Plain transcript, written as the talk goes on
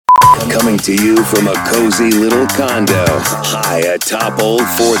Coming to you from a cozy little condo high atop Old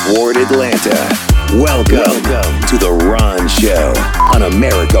Fourth Ward, Atlanta. Welcome to The Ron Show on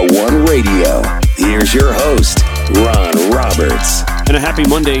AmericaOne Radio. Here's your host, Ron Roberts. And a happy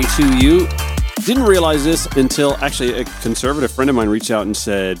Monday to you. Didn't realize this until actually a conservative friend of mine reached out and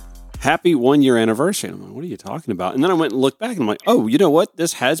said, happy 1 year anniversary. And I'm like, what are you talking about? And then I went and looked back and I'm like, oh, you know what?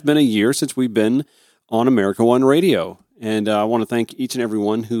 This has been a year since we've been on AmericaOne Radio. And I want to thank each and every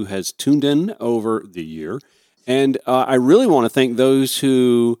one who has tuned in over the year. And I really want to thank those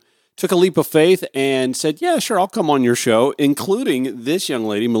who took a leap of faith and said, yeah, sure, I'll come on your show, including this young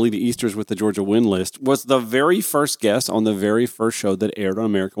lady, Melita Easters with the Georgia Win List, was the very first guest on the very first show that aired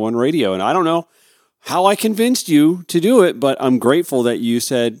on AmericaOne Radio. And I don't know how I convinced you to do it, but I'm grateful that you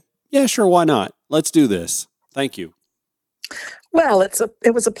said, yeah, sure, why not? Let's do this. Thank you. Well,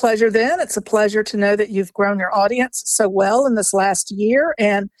 it was a pleasure then. It's a pleasure to know that you've grown your audience so well in this last year.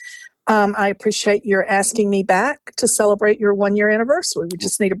 And I appreciate your asking me back to celebrate your 1 year anniversary. We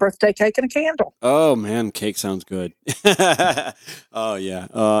just need a birthday cake and a candle. Oh, man, cake sounds good. Oh, yeah.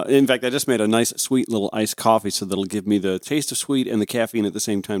 In fact, I just made a nice, sweet little iced coffee so that'll give me the taste of sweet and the caffeine at the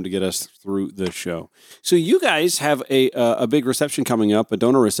same time to get us through the show. So you guys have a big reception coming up, a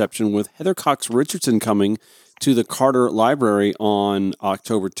donor reception with Heather Cox Richardson coming to the Carter Library on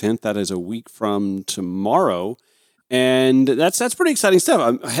October 10th. That is a week from tomorrow. And that's pretty exciting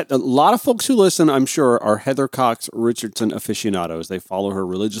stuff. A lot of folks who listen, I'm sure, are Heather Cox Richardson aficionados. They follow her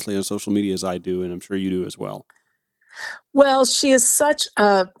religiously on social media as I do, and I'm sure you do as well. Well, she is such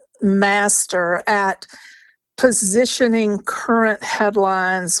a master at positioning current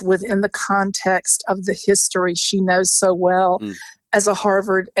headlines within the context of the history she knows so well as a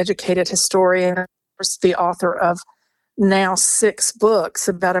Harvard-educated historian, of course, the author of now 6 books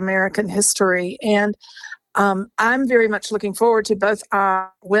about American history. And I'm very much looking forward to both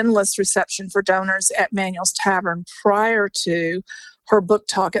our win list reception for donors at Manuel's Tavern prior to her book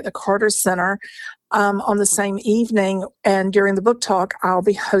talk at the Carter Center on the same evening. And during the book talk, I'll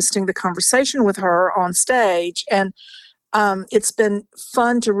be hosting the conversation with her on stage. And it's been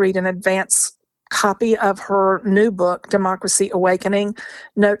fun to read an advance copy of her new book, Democracy Awakening,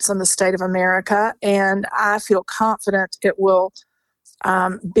 Notes on the State of America. And I feel confident it will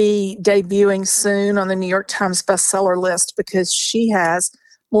be debuting soon on the New York Times bestseller list because she has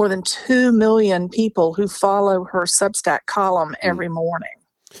more than 2 million people who follow her Substack column every morning.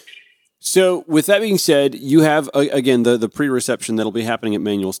 So with that being said, you have, again, the pre-reception that'll be happening at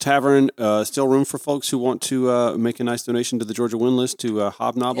Manuel's Tavern. Still room for folks who want to make a nice donation to the Georgia Win List to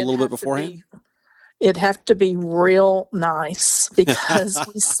hobnob a little bit beforehand? It'd have to be real nice because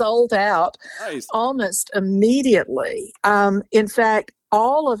we sold out almost immediately. In fact,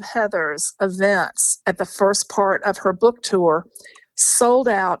 all of Heather's events at the first part of her book tour sold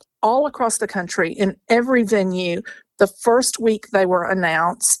out all across the country in every venue the first week they were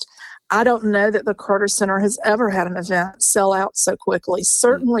announced. I don't know that the Carter Center has ever had an event sell out so quickly.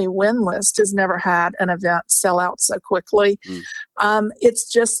 Certainly Win List has never had an event sell out so quickly.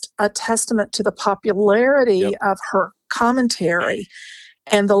 It's just a testament to the popularity of her commentary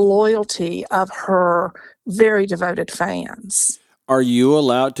and the loyalty of her very devoted fans. Are you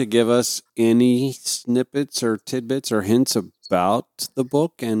allowed to give us any snippets or tidbits or hints about the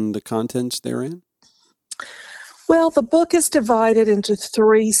book and the contents therein? Well, the book is divided into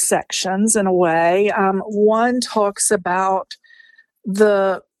 3 sections in a way. One talks about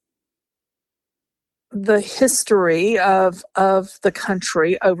the history of the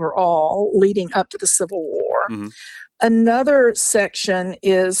country overall leading up to the Civil War. Another section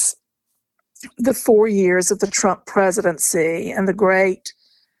is the 4 years of the Trump presidency and the great.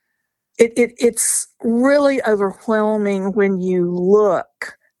 It's really overwhelming when you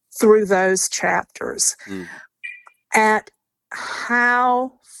look through those chapters at how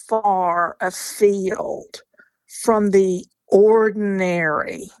far afield from the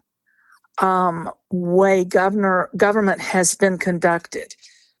ordinary way government has been conducted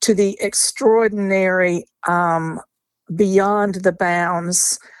to the extraordinary beyond the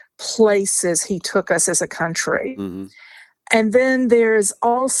bounds places he took us as a country. And then there's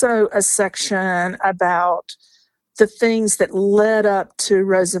also a section about the things that led up to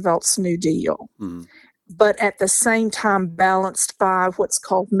Roosevelt's New Deal. But at the same time balanced by what's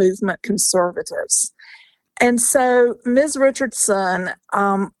called movement conservatives. And so Ms. Richardson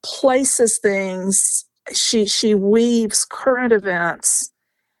places things, she weaves current events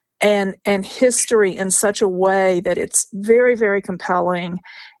and history in such a way that it's very, very compelling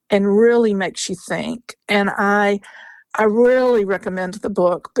and really makes you think. And I really recommend the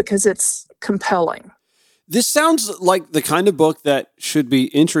book because it's compelling. This sounds like the kind of book that should be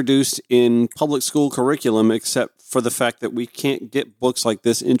introduced in public school curriculum, except for the fact that we can't get books like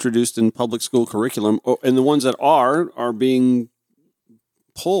this introduced in public school curriculum, and the ones that are being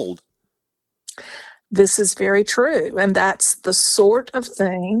pulled. This is very true, and that's the sort of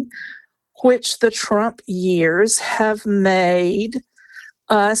thing which the Trump years have made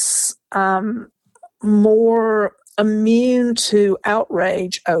us more immune to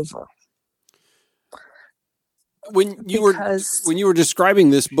outrage over. When you were describing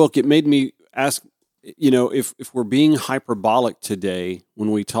this book, it made me ask, if we're being hyperbolic today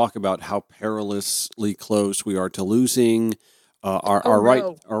when we talk about how perilously close we are to losing our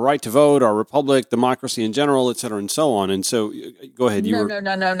right to vote, our republic, democracy in general, et cetera, and so on. And so, go ahead.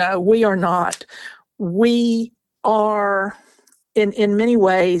 No. We are not. We are, in many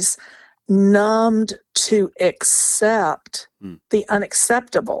ways, numbed to accept the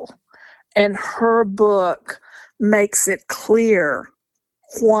unacceptable. And her book makes it clear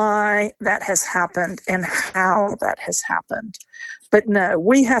why that has happened and how that has happened. But no,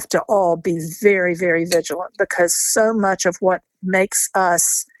 we have to all be very, very vigilant, because so much of what makes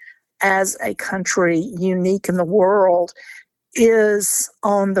us as a country unique in the world is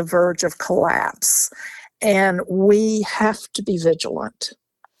on the verge of collapse. And we have to be vigilant.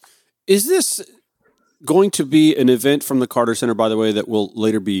 Is this going to be an event from the Carter Center, by the way, that will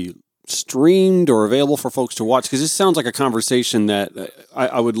later be streamed or available for folks to watch? Because this sounds like a conversation that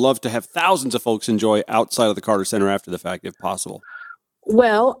I would love to have thousands of folks enjoy outside of the Carter Center after the fact, if possible.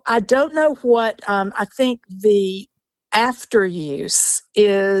 Well, I don't know what, I think the after use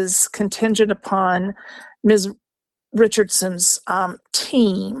is contingent upon Ms. Richardson's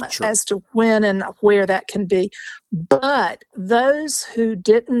team as to when and where that can be. But those who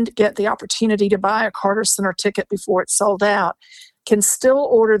didn't get the opportunity to buy a Carter Center ticket before it sold out can still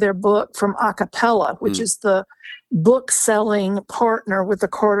order their book from Acapella, which is the book-selling partner with the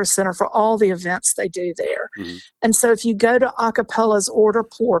Carter Center for all the events they do there. And so if you go to Acapella's order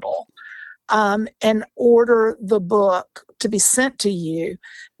portal and order the book to be sent to you,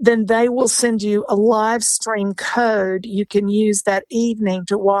 then they will send you a live stream code you can use that evening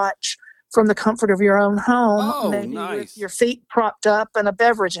to watch from the comfort of your own home, maybe with your feet propped up and a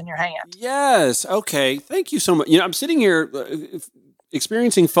beverage in your hand. Yes. Okay. Thank you so much. I'm sitting here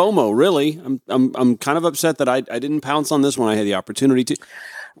experiencing FOMO. Really, I'm kind of upset that I didn't pounce on this when I had the opportunity to.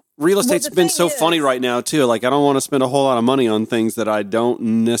 Real estate's been so funny right now too. Like, I don't want to spend a whole lot of money on things that I don't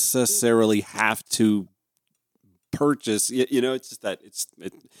necessarily have to purchase. It's just that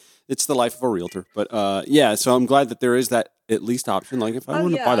it's the life of a realtor. But so I'm glad that there is that at least option. Like, if I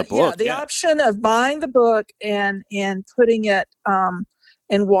want to buy the book, the option of buying the book and putting it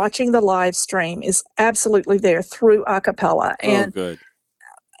and watching the live stream is absolutely there through Acapella. And good.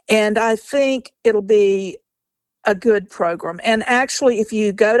 And I think it'll be a good program. And actually, if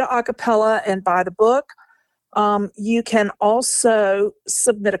you go to Acapella and buy the book, you can also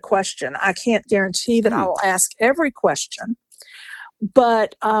submit a question. I can't guarantee that I will ask every question,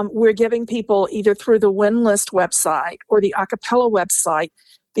 but we're giving people either through the WinList website or the Acapella website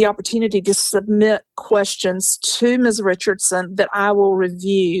the opportunity to submit questions to Ms. Richardson that I will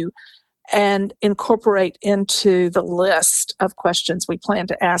review and incorporate into the list of questions we plan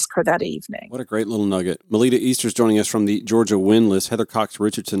to ask her that evening. What a great little nugget. Melita Easters joining us from the Georgia WinList. Heather Cox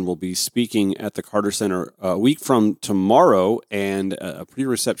Richardson will be speaking at the Carter Center a week from tomorrow, and a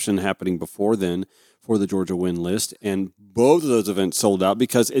pre-reception happening before then for the Georgia WinList. And both of those events sold out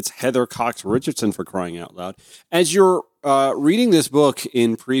because it's Heather Cox Richardson, for crying out loud. As you're reading this book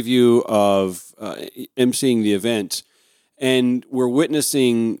in preview of emceeing the event, and we're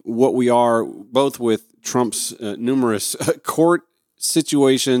witnessing what we are, both with Trump's numerous court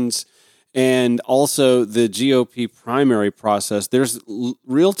situations and also the GOP primary process, there's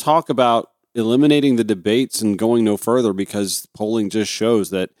real talk about eliminating the debates and going no further because polling just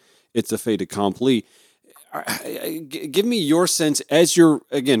shows that it's a fait accompli. Give me your sense as you're,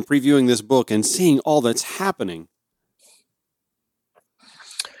 again, previewing this book and seeing all that's happening.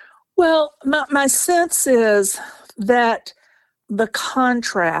 Well, my sense is that the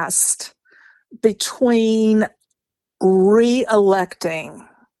contrast between re-electing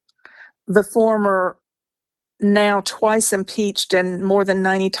the former, now twice impeached and more than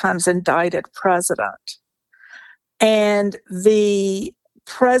 90 times indicted president, and the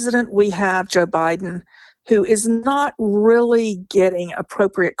president we have, Joe Biden, who is not really getting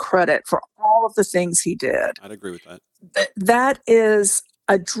appropriate credit for all of the things he did. I'd agree with that. That is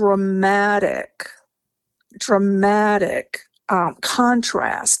a dramatic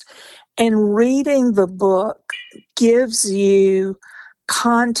contrast. And reading the book gives you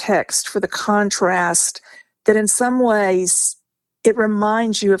context for the contrast that in some ways it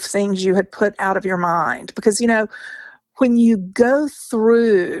reminds you of things you had put out of your mind. Because, when you go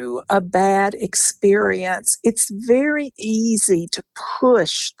through a bad experience, it's very easy to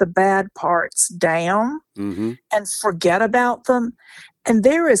push the bad parts down and forget about them. And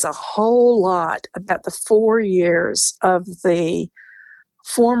there is a whole lot about the 4 years of the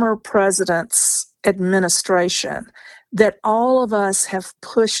former president's administration that all of us have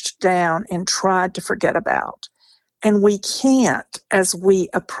pushed down and tried to forget about. And we can't as we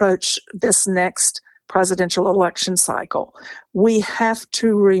approach this next presidential election cycle. We have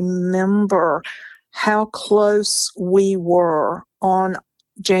to remember how close we were on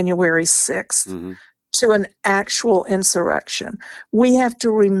January 6th to an actual insurrection. We have to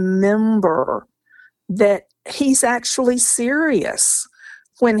remember that he's actually serious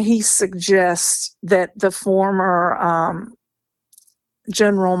when he suggests that the former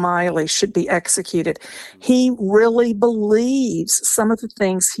General Miley should be executed. He really believes some of the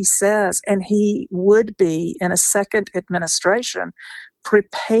things he says, and he would be, in a second administration,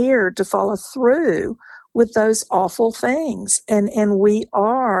 prepared to follow through with those awful things. And we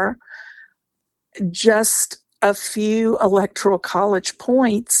are just a few electoral college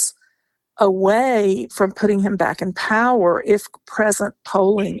points away from putting him back in power if present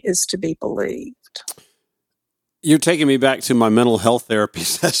polling is to be believed. You're taking me back to my mental health therapy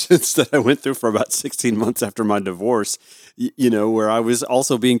sessions that I went through for about 16 months after my divorce, where I was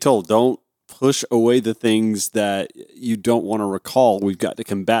also being told, don't push away the things that you don't want to recall. We've got to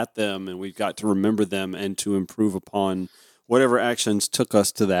combat them, and we've got to remember them and to improve upon whatever actions took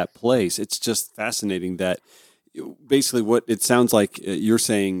us to that place. It's just fascinating that basically what it sounds like you're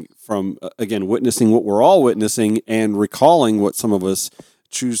saying from, again, witnessing what we're all witnessing and recalling what some of us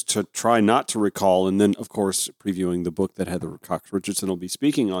choose to try not to recall. And then, of course, previewing the book that Heather Cox Richardson will be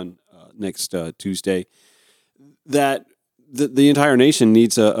speaking on next Tuesday, that the entire nation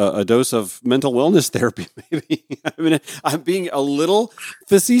needs a dose of mental wellness therapy, maybe. I mean, I'm being a little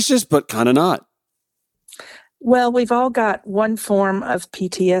facetious, but kind of not. Well, we've all got one form of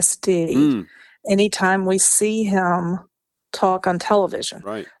PTSD anytime we see him talk on television.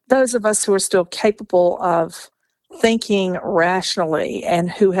 Right. Those of us who are still capable of thinking rationally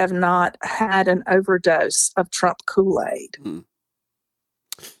and who have not had an overdose of Trump Kool-Aid.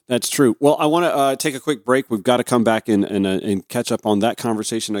 That's true. Well, I want to take a quick break. We've got to come back and catch up on that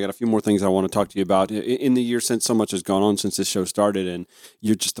conversation. I got a few more things I want to talk to you about in the year since so much has gone on since this show started, and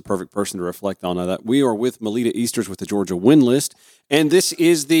you're just the perfect person to reflect on that. We are with Melita Easters with the Georgia Win List, and this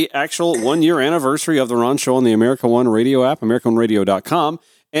is the actual 1-year anniversary of the Ron Show on the AmericaOne Radio app, AmericaOneRadio.com.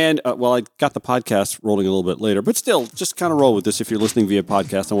 And, I got the podcast rolling a little bit later, but still, just kind of roll with this if you're listening via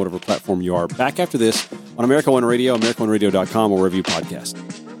podcast on whatever platform you are. Back after this on AmericaOne Radio, AmericaOneRadio.com, or wherever you podcast.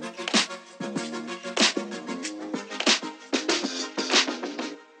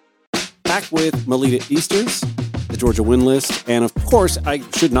 Back with Melita Easters, the Georgia Win List, and of course, I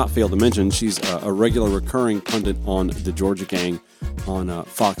should not fail to mention, she's a regular recurring pundit on the Georgia Gang on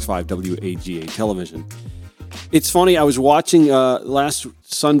Fox 5 WAGA television. It's funny, I was watching last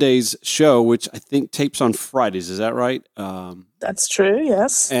Sunday's show, which I think tapes on Fridays. Is that right? That's true,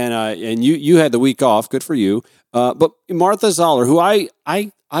 yes. And you had the week off. Good for you. But Martha Zoller, who I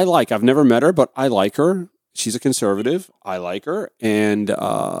like. I've never met her, but I like her. She's a conservative. I like her. And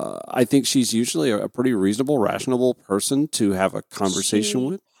I think she's usually a pretty reasonable, rational person to have a conversation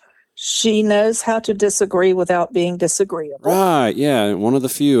with. She knows how to disagree without being disagreeable. Right, yeah. One of the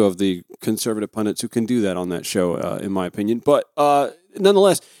few of the conservative pundits who can do that on that show, in my opinion. But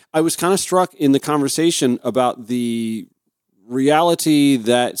nonetheless, I was kind of struck in the conversation about the reality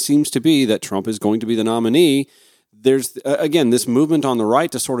that seems to be that Trump is going to be the nominee. There's, again, this movement on the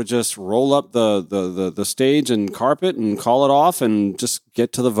right to sort of just roll up the stage and carpet and call it off and just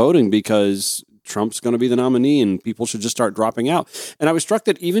get to the voting because Trump's going to be the nominee and people should just start dropping out. And I was struck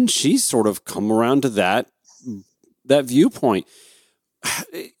that even she's sort of come around to that viewpoint.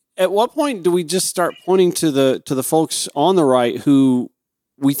 At what point do we just start pointing to the folks on the right who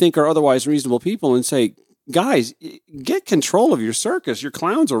we think are otherwise reasonable people and say, guys, get control of your circus. Your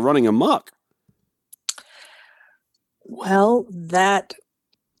clowns are running amok. Well, that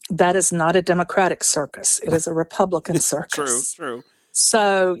is not a Democratic circus. It is a Republican circus. True.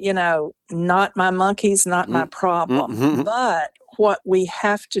 So, not my monkeys, not my problem. But what we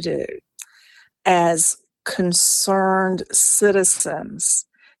have to do as concerned citizens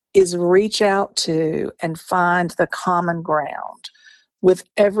is reach out to and find the common ground with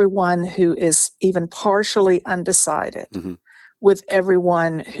everyone who is even partially undecided, with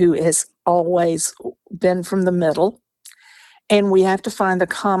everyone who has always been from the middle. And we have to find the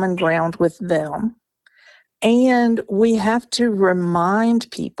common ground with them And we have to remind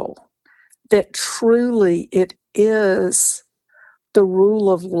people that truly it is the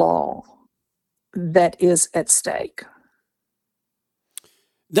rule of law that is at stake.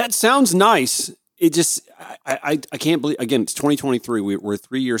 That sounds nice. It just, I can't believe, again, it's 2023. We're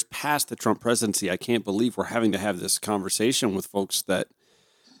 3 years past the Trump presidency. I can't believe we're having to have this conversation with folks that,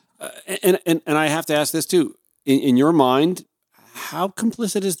 and I have to ask this too. In your mind, how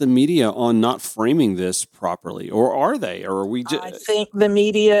complicit is the media on not framing this properly? Or are they? Or are we just... I think the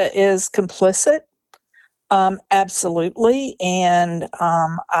media is complicit. Absolutely. And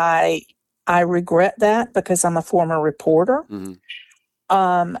I regret that because I'm a former reporter.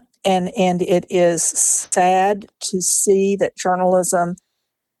 Mm-hmm. And it is sad to see that journalism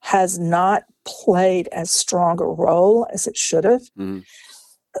has not played as strong a role as it should have. Mm-hmm.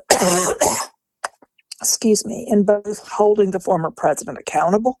 Excuse me, in both holding the former president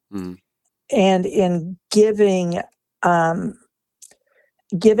accountable and in giving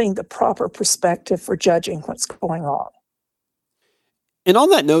the proper perspective for judging what's going on. And on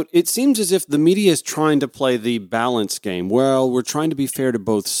that note, it seems as if the media is trying to play the balance game. Well, we're trying to be fair to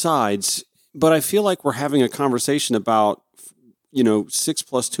both sides, but I feel like we're having a conversation about, 6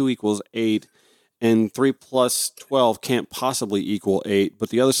 + 2 = 8, and 3 + 12 can't possibly equal 8. But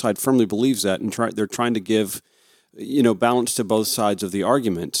the other side firmly believes that, and they're trying to give, balance to both sides of the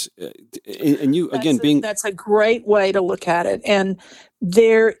argument. And you, again, that's a great way to look at it. And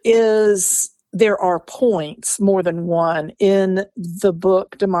there are points, more than one, in the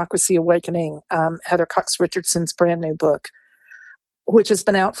book Democracy Awakening, Heather Cox Richardson's brand new book, which has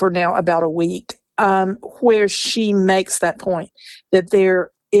been out for now about a week, where she makes that point, that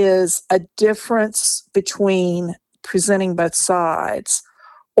there is a difference between presenting both sides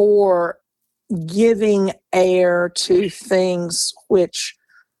or giving air to things which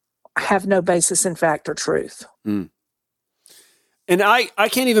have no basis in fact or truth. Mm. And I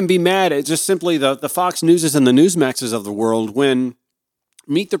can't even be mad at just simply the Fox Newses and the Newsmaxes of the world when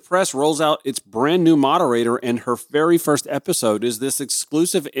Meet the Press rolls out its brand new moderator, and her very first episode is this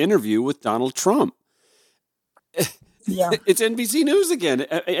exclusive interview with Donald Trump. Yeah. It's NBC News again.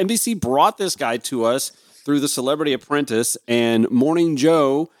 NBC brought this guy to us through The Celebrity Apprentice, and Morning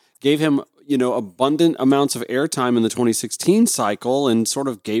Joe gave him, abundant amounts of airtime in the 2016 cycle and sort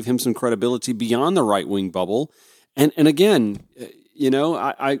of gave him some credibility beyond the right-wing bubble. And again,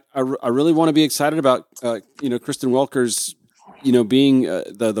 I really want to be excited about, Kristen Welker's, being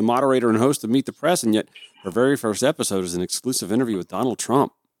the moderator and host of Meet the Press, and yet her very first episode is an exclusive interview with Donald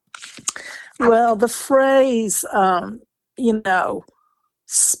Trump. Well, the phrase,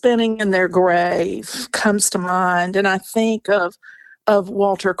 spinning in their grave comes to mind, and I think of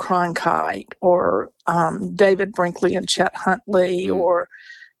Walter Cronkite or David Brinkley and Chet Huntley or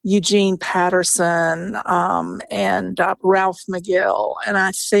Eugene Patterson and Ralph McGill. And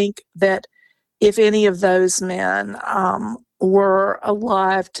I think that if any of those men were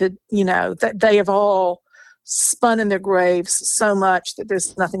alive to, that they have all spun in their graves so much that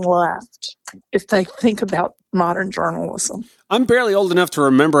there's nothing left if they think about modern journalism. I'm barely old enough to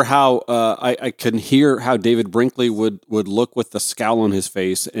remember how I can hear how David Brinkley would look with the scowl on his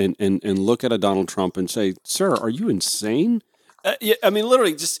face and look at a Donald Trump and say, "Sir, are you insane?" Yeah, I mean,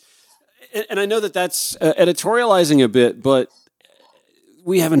 literally just, and I know that's editorializing a bit, but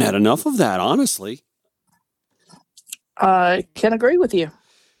we haven't had enough of that, honestly. I can agree with you.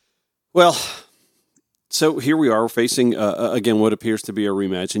 Well, so here we are facing, again, what appears to be a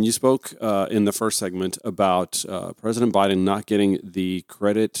rematch. And you spoke in the first segment about President Biden not getting the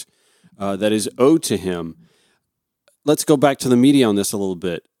credit that is owed to him. Let's go back to the media on this a little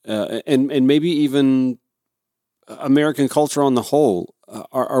bit, and maybe even American culture on the whole.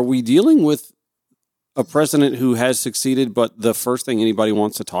 Are we dealing with a president who has succeeded, but the first thing anybody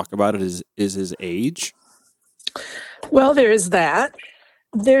wants to talk about is his age? Well, there is that.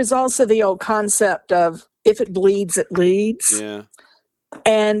 There's also the old concept of if it bleeds, it leads. Yeah.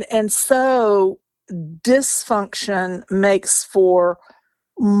 And so dysfunction makes for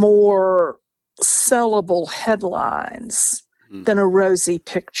more sellable headlines than a rosy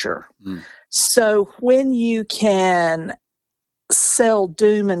picture. So when you can sell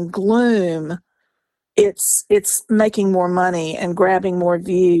doom and gloom, it's making more money and grabbing more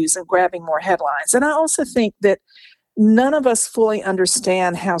views and grabbing more headlines. And I also think that none of us fully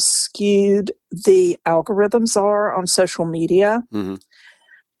understand how skewed the algorithms are on social media. Mm-hmm.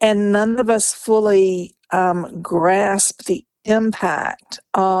 And none of us fully grasp the impact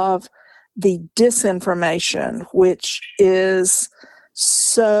of the disinformation, which is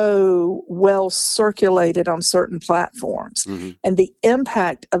so well circulated on certain platforms. Mm-hmm. And the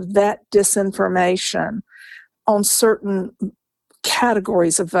impact of that disinformation on certain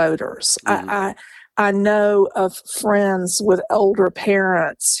categories of voters. Mhm. I know of friends with older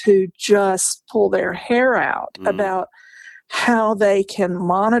parents who just pull their hair out about how they can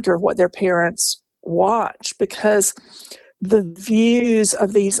monitor what their parents watch, because the views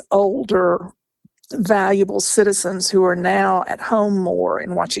of these older, valuable citizens who are now at home more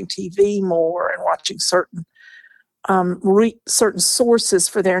and watching TV more and watching certain sources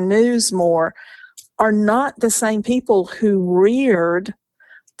for their news more are not the same people who reared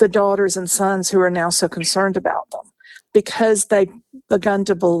the daughters and sons who are now so concerned about them, because they've begun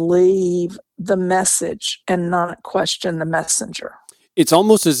to believe the message and not question the messenger. It's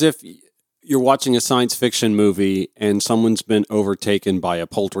almost as if you're watching a science fiction movie and someone's been overtaken by a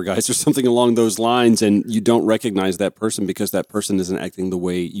poltergeist or something along those lines, and you don't recognize that person because that person isn't acting the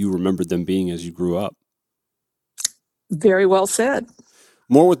way you remembered them being as you grew up. Very well said.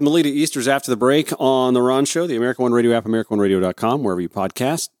 More with Melita Easters after the break on The Ron Show, the America One Radio app, AmericaOneRadio.com, wherever you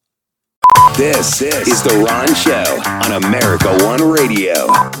podcast. This is The Ron Show on America One Radio.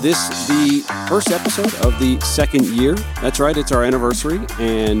 This is the first episode of the second year. That's right, it's our anniversary.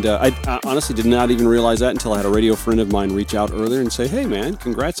 And I honestly did not even realize that until I had a radio friend of mine reach out earlier and say, hey, man,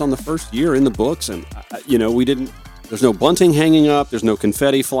 congrats on the first year in the books. And, there's no bunting hanging up. There's no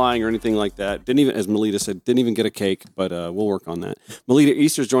confetti flying or anything like that. Didn't even, as Melita said, didn't even get a cake, but we'll work on that. Melita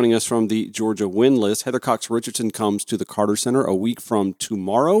Easters joining us from the Georgia win list. Heather Cox Richardson comes to the Carter Center a week from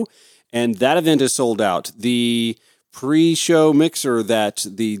tomorrow, and that event is sold out. The pre-show mixer that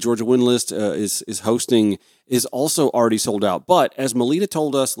the Georgia win list is hosting is also already sold out. But as Melita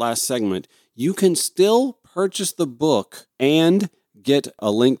told us last segment, you can still purchase the book and get a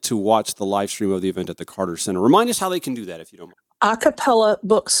link to watch the live stream of the event at the Carter Center. Remind us how they can do that, if you don't mind. Acapella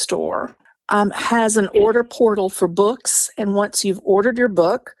Bookstore has an order portal for books, and once you've ordered your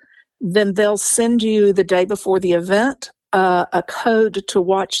book, then they'll send you the day before the event a code to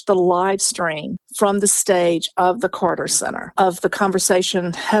watch the live stream from the stage of the Carter Center of the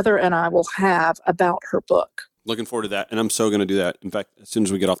conversation Heather and I will have about her book. Looking forward to that, and I'm so going to do that. In fact, as soon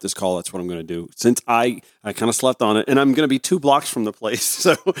as we get off this call, that's what I'm going to do. Since I kind of slept on it, and I'm going to be 2 blocks from the place,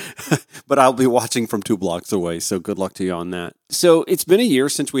 so but I'll be watching from 2 blocks away, so good luck to you on that. So it's been a year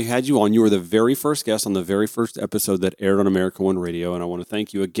since we had you on. You were the very first guest on the very first episode that aired on America One Radio, and I want to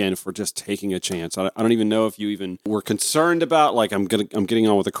thank you again for just taking a chance. I don't even know if you even were concerned about, like, I'm getting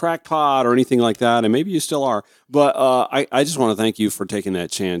on with a crackpot or anything like that, and maybe you still are, but I just want to thank you for taking that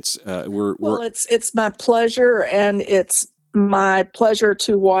chance. It's my pleasure, and it's my pleasure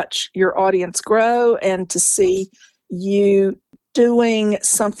to watch your audience grow and to see you doing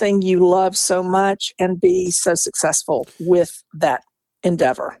something you love so much and be so successful with that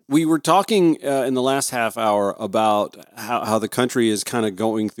endeavor. We were talking in the last half hour about how the country is kind of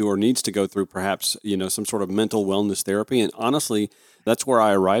going through, or needs to go through, perhaps, some sort of mental wellness therapy. And honestly, that's where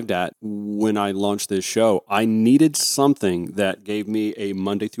I arrived at when I launched this show. I needed something that gave me a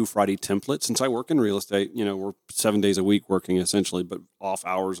Monday through Friday template. Since I work in real estate, we're 7 days a week working essentially, but off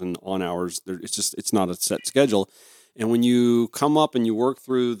hours and on hours. It's not a set schedule. And when you come up and you work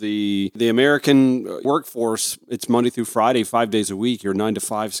through the American workforce, it's Monday through Friday, 5 days a week, your 9 to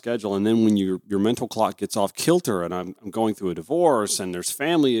 5 schedule. And then when your mental clock gets off kilter, and I'm going through a divorce, and there's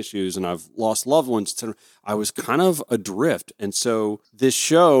family issues, and I've lost loved ones, etc., I was kind of adrift. And so this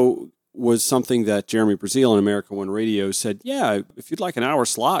show was something that Jeremy Brazil on America One Radio said, yeah, if you'd like an hour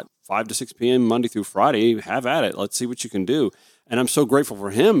slot, 5 to 6 p.m. Monday through Friday, have at it. Let's see what you can do. And I'm so grateful for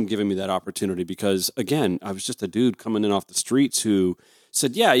him giving me that opportunity because, again, I was just a dude coming in off the streets who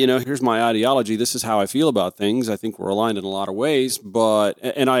said, yeah, here's my ideology. This is how I feel about things. I think we're aligned in a lot of ways.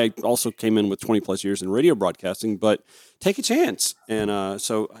 And I also came in with 20 plus years in radio broadcasting, but take a chance. And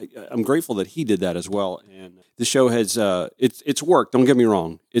so I'm grateful that he did that as well. And the show has, it's work. Don't get me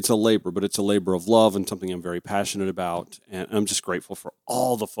wrong. It's a labor, but it's a labor of love and something I'm very passionate about. And I'm just grateful for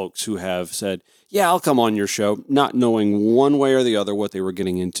all the folks who have said, yeah, I'll come on your show, not knowing one way or the other what they were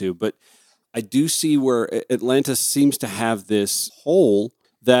getting into. But I do see where Atlanta seems to have this hole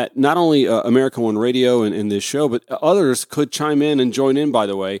that not only America One Radio and this show, but others could chime in and join in, by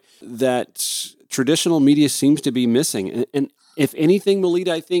the way, that traditional media seems to be missing. And if anything,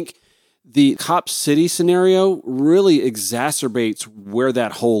 Melita, I think the Cop City scenario really exacerbates where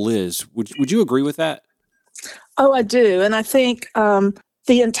that hole is. Would you agree with that? Oh, I do. And I think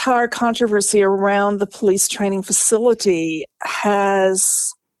the entire controversy around the police training facility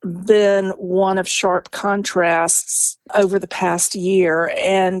has been one of sharp contrasts over the past year.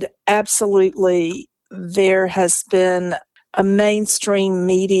 And absolutely, there has been a mainstream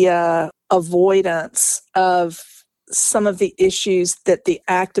media avoidance of some of the issues that the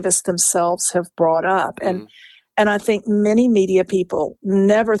activists themselves have brought up. And And I think many media people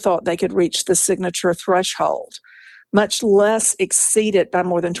never thought they could reach the signature threshold, much less exceed it by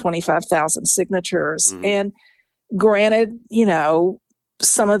more than 25,000 signatures. Mhm. And granted,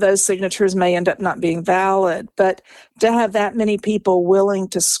 some of those signatures may end up not being valid, but to have that many people willing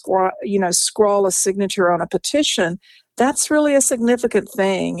to scrawl a signature on a petition, that's really a significant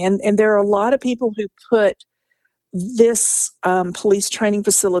thing. And there are a lot of people who put this police training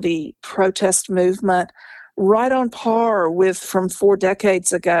facility protest movement right on par with, from 4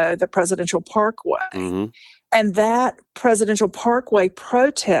 decades ago, the Presidential Parkway. Mm-hmm. And that Presidential Parkway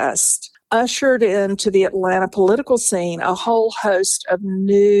protest ushered into the Atlanta political scene a whole host of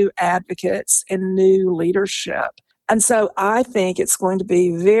new advocates and new leadership. And so I think it's going to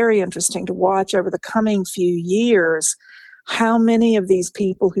be very interesting to watch over the coming few years how many of these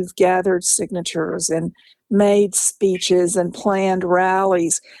people who've gathered signatures and made speeches and planned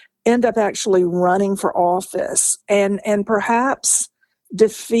rallies end up actually running for office and perhaps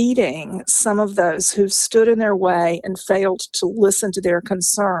defeating some of those who stood in their way and failed to listen to their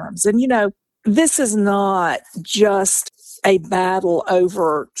concerns. And, this is not just a battle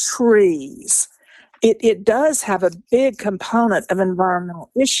over trees. It does have a big component of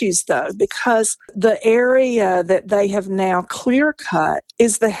environmental issues, though, because the area that they have now clear-cut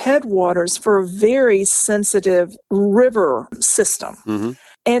is the headwaters for a very sensitive river system. Mm-hmm.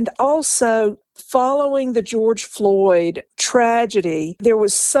 And also, following the George Floyd tragedy, there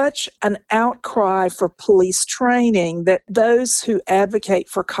was such an outcry for police training that those who advocate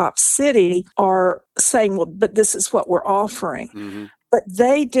for Cop City are saying, well, but this is what we're offering. Mm-hmm. But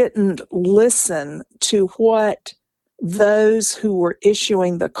they didn't listen to what those who were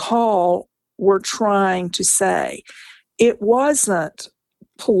issuing the call were trying to say. It wasn't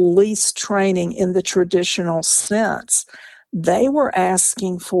police training in the traditional sense. They were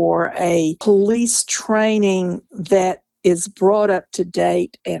asking for a police training that is brought up to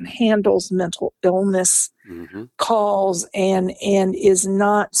date and handles mental illness Mm-hmm. calls and is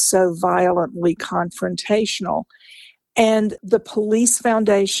not so violently confrontational. And the police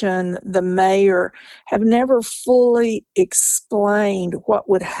foundation, the mayor, have never fully explained what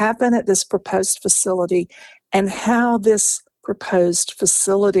would happen at this proposed facility and how this proposed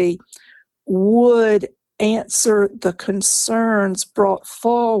facility would answer the concerns brought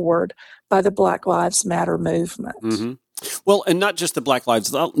forward by the Black Lives Matter movement. Mm-hmm. Well, and not just the Black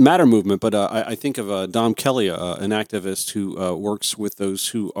Lives Matter movement, but I think of Dom Kelly, an activist who works with those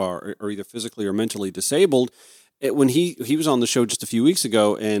who are either physically or mentally disabled. When he was on the show just a few weeks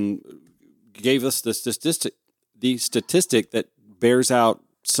ago and gave us the statistic that bears out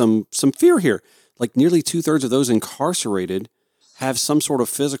some fear here. Like nearly 2/3 of those incarcerated have some sort of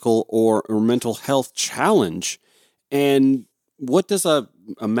physical or mental health challenge. And what does a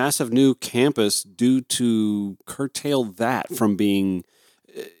massive new campus do to curtail that from being,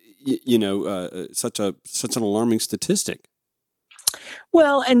 such an alarming statistic?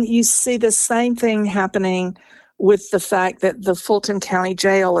 Well, and you see the same thing happening with the fact that the Fulton County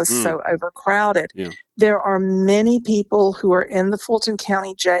Jail is so overcrowded. Yeah. There are many people who are in the Fulton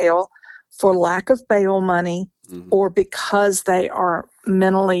County Jail for lack of bail money or because they are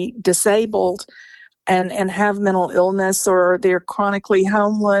mentally disabled and have mental illness, or they're chronically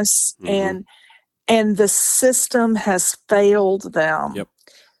homeless, and the system has failed them. Yep.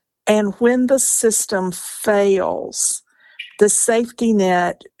 And when the system fails, the safety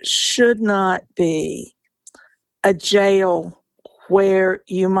net should not be a jail where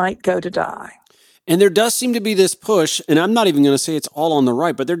you might go to die. And there does seem to be this push, and I'm not even going to say it's all on the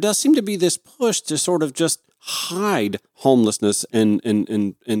right, but there does seem to be this push to sort of just hide homelessness and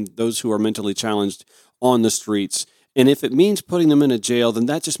those who are mentally challenged on the streets. And if it means putting them in a jail, then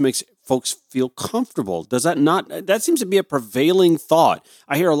that just makes folks feel comfortable. Does that not? That seems to be a prevailing thought.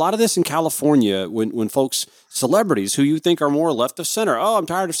 I hear a lot of this in California when folks, celebrities who you think are more left of center, oh, I'm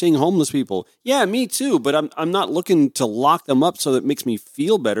tired of seeing homeless people. Yeah, me too, but I'm not looking to lock them up so that it makes me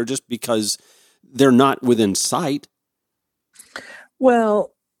feel better just because they're not within sight.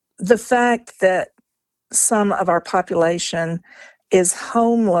 Well, the fact that some of our population is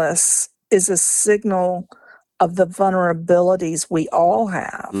homeless is a signal of the vulnerabilities we all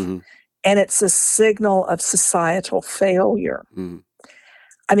have. Mm-hmm. And it's a signal of societal failure. Mm-hmm.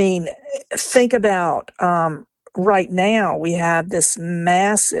 I mean, think about right now, we have this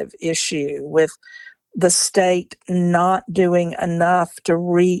massive issue with the state not doing enough to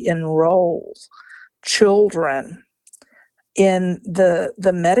re-enroll children in the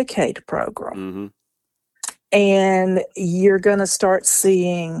Medicaid program. Mm-hmm. And you're going to start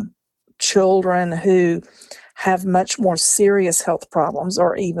seeing children who have much more serious health problems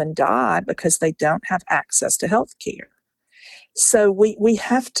or even die because they don't have access to health care. So we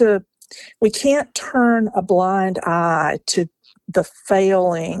can't turn a blind eye to the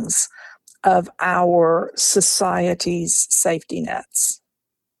failings of our society's safety nets.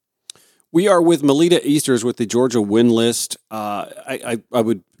 We are with Melita Easters with the Georgia Win List. I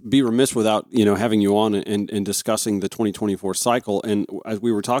would be remiss without having you on and discussing the 2024 cycle. And as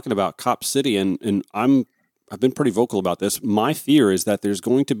we were talking about Cop City, and I've been pretty vocal about this. My fear is that there's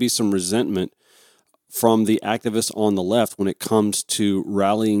going to be some resentment from the activists on the left when it comes to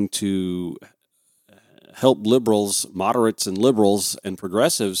rallying to help liberals, moderates and liberals and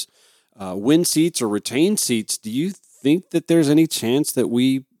progressives win seats or retain seats. Do you think that there's any chance that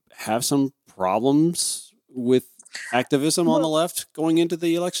we have some problems with activism on the left going into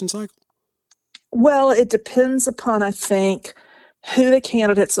the election cycle? Well, it depends upon, I think, who the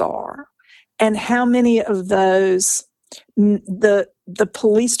candidates are and how many of those the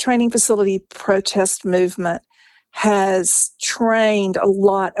police training facility protest movement has trained a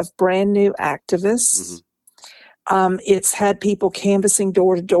lot of brand new activists. Mm-hmm. It's had people canvassing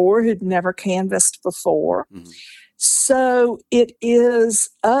door to door who'd never canvassed before. Mm-hmm. So it is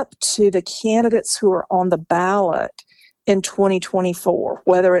up to the candidates who are on the ballot in 2024,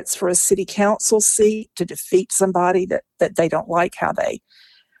 whether it's for a city council seat to defeat somebody that they don't like how they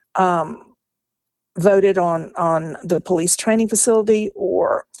voted on the police training facility,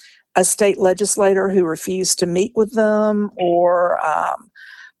 or a state legislator who refused to meet with them, or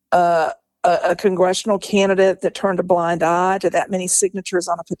a congressional candidate that turned a blind eye to that many signatures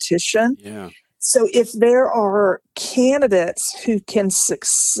on a petition. Yeah. So if there are candidates who can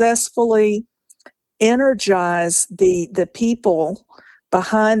successfully energize the people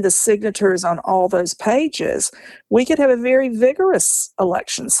behind the signatures on all those pages, we could have a very vigorous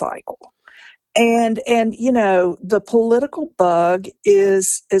election cycle. And the political bug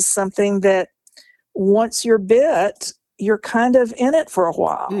is something that once you're bit, you're kind of in it for a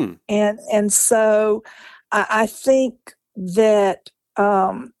while. And so I think that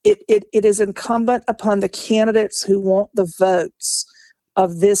it is incumbent upon the candidates who want the votes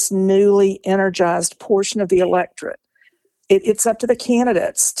of this newly energized portion of the electorate. It's up to the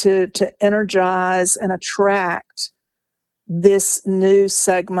candidates to energize and attract this new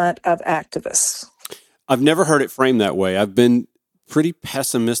segment of activists. I've never heard it framed that way. I've been pretty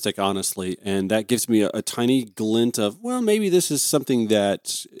pessimistic, honestly, and that gives me a tiny glint of, well, maybe this is something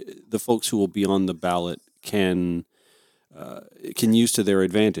that the folks who will be on the ballot can use to their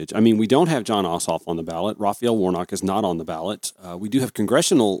advantage. I mean, we don't have John Ossoff on the ballot. Raphael Warnock is not on the ballot. We do have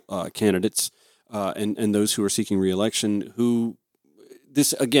congressional candidates and those who are seeking re-election who,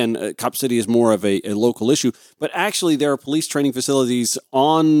 this, again, Cop City is more of a local issue, but actually there are police training facilities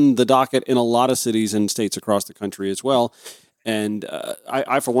on the docket in a lot of cities and states across the country as well. And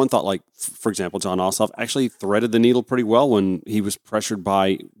I, for one, thought, like, for example, John Ossoff actually threaded the needle pretty well when he was pressured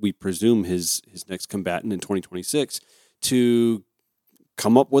by, we presume, his next combatant in 2026 to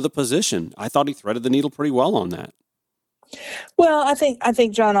come up with a position. I thought he threaded the needle pretty well on that. Well, I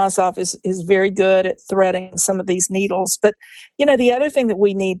think John Ossoff is very good at threading some of these needles. But, the other thing that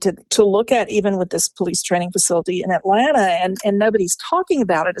we need to look at, even with this police training facility in Atlanta, and nobody's talking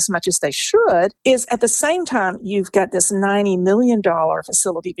about it as much as they should, is at the same time you've got this $90 million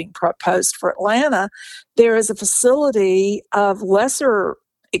facility being proposed for Atlanta, there is a facility of lesser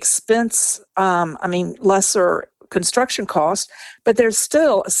expense, lesser construction cost, but there's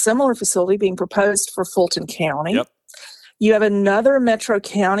still a similar facility being proposed for Fulton County. Yep. You have another metro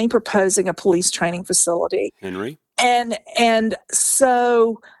county proposing a police training facility. Henry. And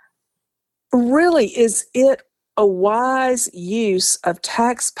so really, is it a wise use of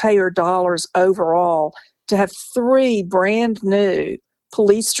taxpayer dollars overall to have 3 brand new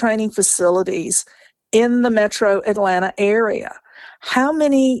police training facilities in the metro Atlanta area? How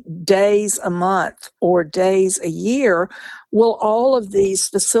many days a month or days a year will all of these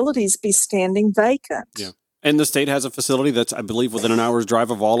facilities be standing vacant? Yeah. And the state has a facility that's, I believe, within an hour's drive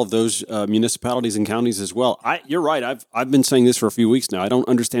of all of those municipalities and counties as well. You're right. I've been saying this for a few weeks now. I don't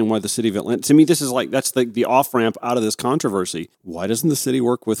understand why the city of Atlanta. To me, this is that's the off ramp out of this controversy. Why doesn't the city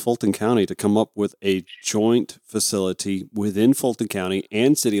work with Fulton County to come up with a joint facility within Fulton County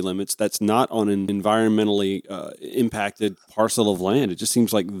and city limits that's not on an environmentally impacted parcel of land? It just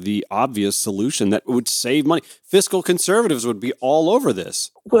seems like the obvious solution that would save money. Fiscal conservatives would be all over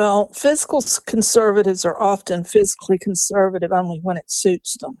this. Well, fiscal conservatives are often physically conservative only when it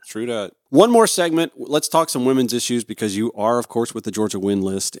suits them. True that. One more segment. Let's talk some women's issues because you are, of course, with the Georgia win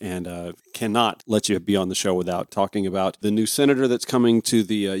list and cannot let you be on the show without talking about the new senator that's coming to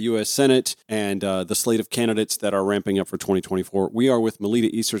the U.S. Senate and the slate of candidates that are ramping up for 2024. We are with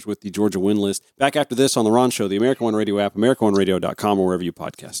Melita Easters with the Georgia win list. Back after this on The Ron Show, the AmericaOne Radio app, AmericaOneRadio.com, or wherever you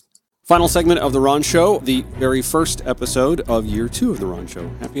podcast. Final segment of The Ron Show, the very first episode of year 2 of The Ron Show.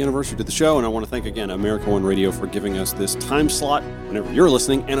 Happy anniversary to the show, and I want to thank again AmericaOne Radio for giving us this time slot whenever you're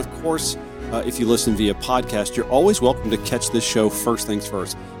listening. And of course, if you listen via podcast, you're always welcome to catch this show first things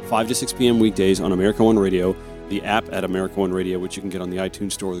first, 5 to 6 p.m. weekdays on AmericaOne Radio, the app at AmericaOne Radio, which you can get on the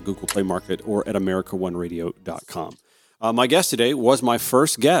iTunes Store, the Google Play Market, or at AmericaOneRadio.com. My guest today was my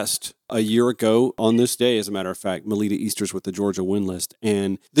first guest a year ago on this day, as a matter of fact, Melita Easters with the Georgia Win List.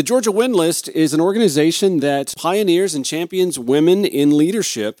 And the Georgia Win List is an organization that pioneers and champions women in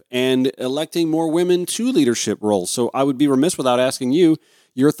leadership and electing more women to leadership roles. So I would be remiss without asking you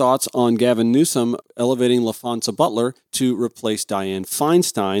your thoughts on Gavin Newsom elevating LaFonza Butler to replace Dianne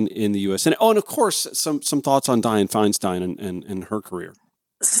Feinstein in the U.S. Senate. Oh, and of course, some thoughts on Dianne Feinstein and her career.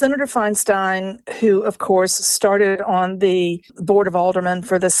 Senator Feinstein, who, of course, started on the Board of Aldermen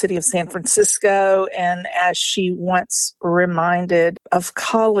for the city of San Francisco, and as she once reminded a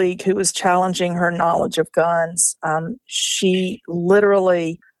colleague who was challenging her knowledge of guns, she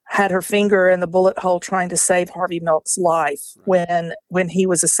literally had her finger in the bullet hole trying to save Harvey Milk's life when he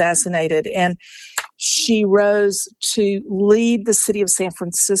was assassinated. And she rose to lead the city of San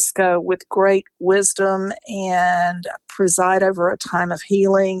Francisco with great wisdom and preside over a time of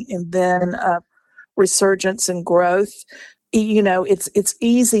healing and then resurgence and growth. You know, it's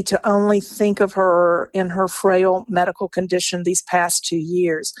easy to only think of her in her frail medical condition these past 2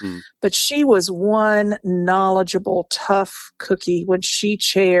 years. But she was one knowledgeable, tough cookie when she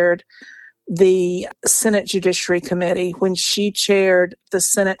chaired the Senate Judiciary Committee, when she chaired the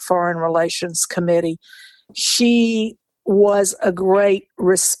Senate Foreign Relations Committee. She was a great,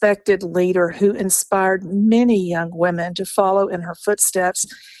 respected leader who inspired many young women to follow in her footsteps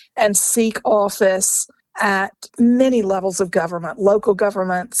and seek office at many levels of government, local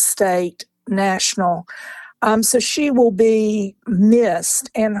government, state, national. So she will be missed,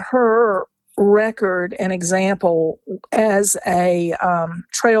 and her record and example as a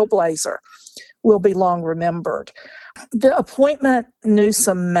trailblazer will be long remembered. The appointment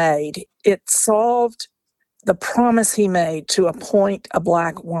Newsom made, it solved the promise he made to appoint a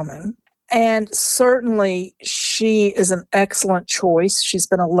Black woman. And certainly she is an excellent choice. She's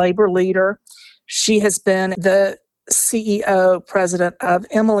been a labor leader. She has been the CEO, president of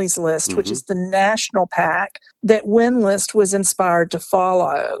Emily's List, which is the national PAC that Win List was inspired to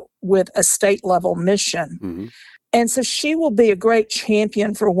follow with a state-level mission. And so she will be a great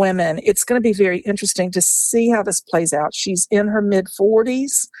champion for women. It's going to be very interesting to see how this plays out. She's in her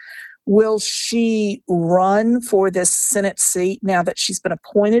mid-40s. Will she run for this Senate seat now that she's been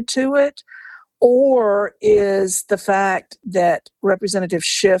appointed to it? Or is the fact that Representative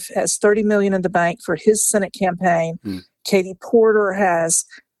Schiff has $30 million in the bank for his Senate campaign, Katie Porter has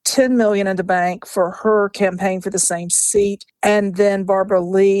 $10 million in the bank for her campaign for the same seat, and then Barbara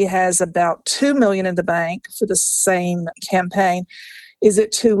Lee has about $2 million in the bank for the same campaign. Is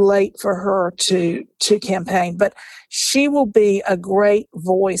it too late for her to campaign? But she will be a great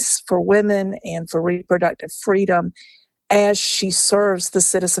voice for women and for reproductive freedom as she serves the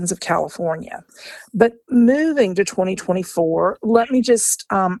citizens of California. But moving to 2024, let me just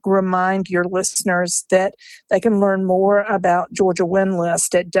remind your listeners that they can learn more about Georgia Win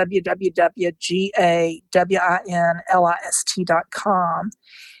List at www.gawinlist.com.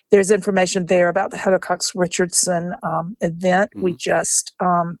 There's information there about the Heather Cox Richardson event we just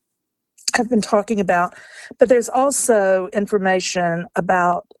have been talking about. But there's also information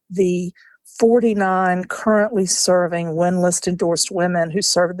about the 49 currently serving Win List endorsed women who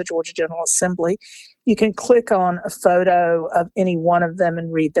serve in the Georgia General Assembly. You can click on a photo of any one of them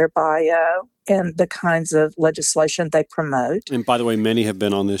and read their bio and the kinds of legislation they promote. And by the way, many have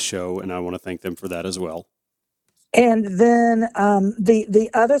been on this show, and I want to thank them for that as well. And then the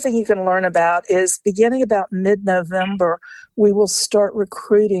other thing you can learn about is beginning about mid-November, we will start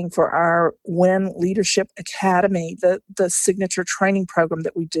recruiting for our Win Leadership Academy, the signature training program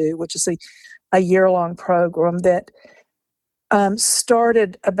that we do, which is a year-long program that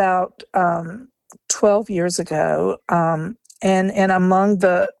started about 12 years ago. And among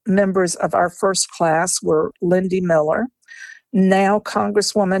the members of our first class were Lindy Miller, now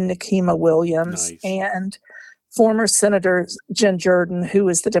Congresswoman Nikema Williams, and former Senator Jen Jordan, who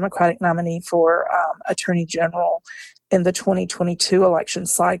is the Democratic nominee for Attorney General in the 2022 election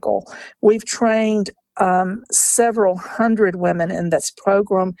cycle. We've trained several hundred women in this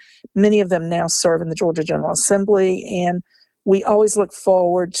program. Many of them now serve in the Georgia General Assembly, and we always look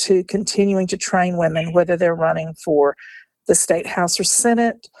forward to continuing to train women, whether they're running for the state House or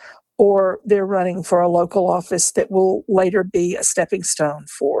Senate, or they're running for a local office that will later be a stepping stone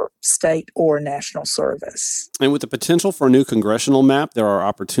for state or national service. And with the potential for a new congressional map, there are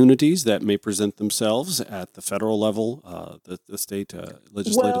opportunities that may present themselves at the federal level, the state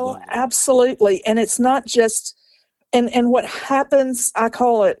legislative level. Well, absolutely. And it's not just, and what happens, I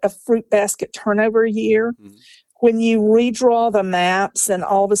call it a fruit basket turnover year. Mm-hmm. When you redraw the maps and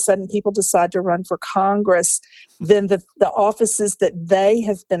all of a sudden people decide to run for Congress, then the offices that they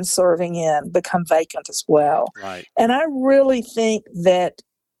have been serving in become vacant as well. Right. And I really think that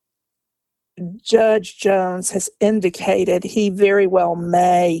Judge Jones has indicated he very well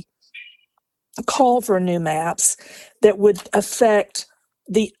may call for new maps that would affect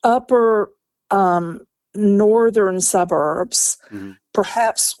the upper northern suburbs, mm-hmm.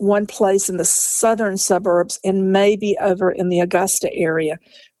 perhaps one place in the southern suburbs, and maybe over in the Augusta area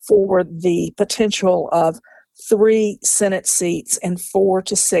for the potential of 3 Senate seats and 4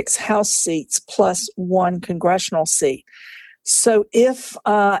 to 6 House seats plus 1 congressional seat. So if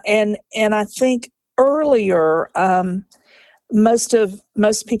and I think earlier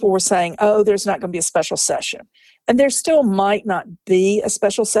most people were saying, oh, there's not going to be a special session. And there still might not be a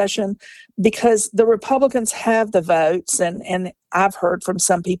special session because the Republicans have the votes, and I've heard from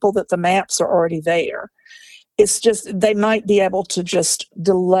some people that the maps are already there. It's just they might be able to just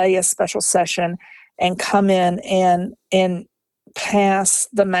delay a special session and come in and pass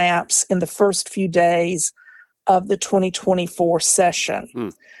the maps in the first few days of the 2024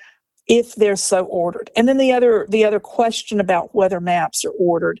 session, if they're so ordered. And then the other question about whether maps are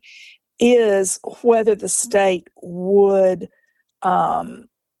ordered is whether the state would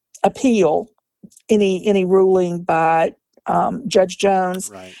appeal any ruling by Judge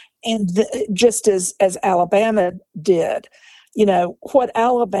Jones, right. And just as Alabama did. You know, what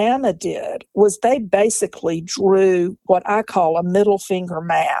Alabama did was they basically drew what I call a middle finger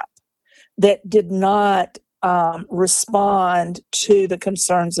map that did not respond to the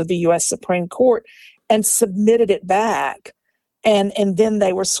concerns of the U.S. Supreme Court and submitted it back. And then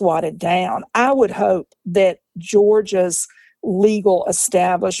they were swatted down. I would hope that Georgia's legal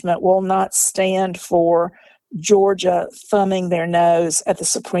establishment will not stand for Georgia thumbing their nose at the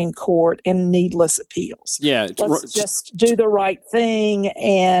Supreme Court in needless appeals. Yeah, let's just do the right thing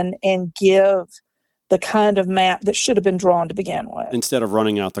and give the kind of map that should have been drawn to begin with, instead of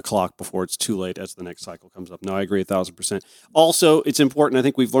running out the clock before it's too late as the next cycle comes up. No, I agree 1,000%. Also, it's important. I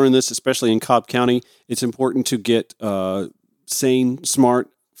think we've learned this, especially in Cobb County. It's important to get sane, smart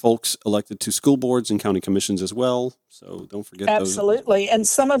folks elected to school boards and county commissions as well. So don't forget those. Absolutely. And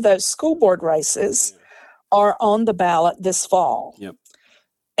some of those school board races are on the ballot this fall. Yep.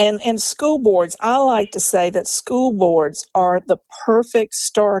 And school boards, I like to say that school boards are the perfect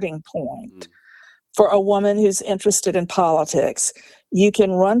starting point for a woman who's interested in politics. You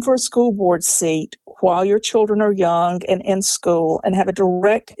can run for a school board seat while your children are young and in school and have a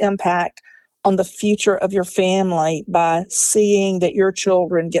direct impact on the future of your family by seeing that your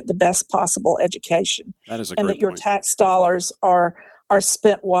children get the best possible education. That is a and great that your point. tax dollars are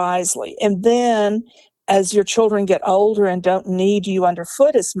spent wisely. And then as your children get older and don't need you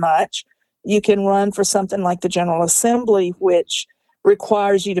underfoot as much, you can run for something like the General Assembly, which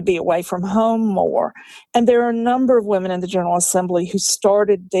requires you to be away from home more. And there are a number of women in the General Assembly who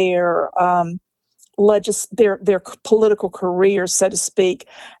started their political careers, so to speak,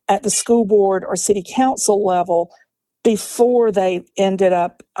 at the school board or city council level before they ended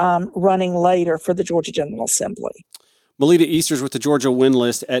up running later for the Georgia General Assembly. Melita Easters with the Georgia Win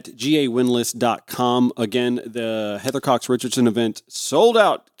List at gawinlist.com. Again, the Heather Cox Richardson event sold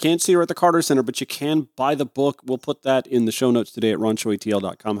out. Can't see her at the Carter Center, but you can buy the book. We'll put that in the show notes today at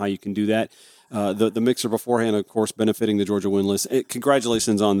ronshowatl.com, how you can do that. The mixer beforehand, of course, benefiting the Georgia Win List.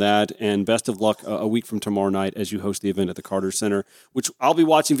 Congratulations on that, and best of luck a week from tomorrow night as you host the event at the Carter Center, which I'll be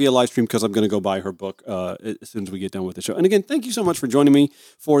watching via live stream because I'm going to go buy her book as soon as we get done with the show. And again, thank you so much for joining me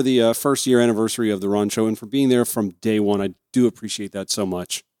for the first year anniversary of the Ron Show and for being there from day one. I do appreciate that so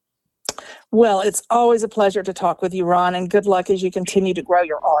much. Well, it's always a pleasure to talk with you, Ron, and good luck as you continue to grow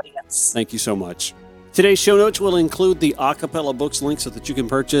your audience. Thank you so much. Today's show notes will include the Acapella Books link so that you can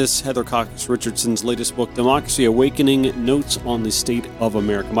purchase Heather Cox Richardson's latest book, Democracy Awakening, Notes on the State of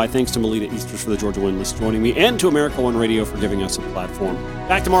America. My thanks to Melita Easters for the Georgia Win List joining me, and to AmericaOne Radio for giving us a platform.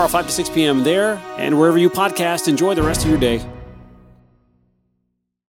 Back tomorrow, 5 to 6 p.m. there, and wherever you podcast. Enjoy the rest of your day.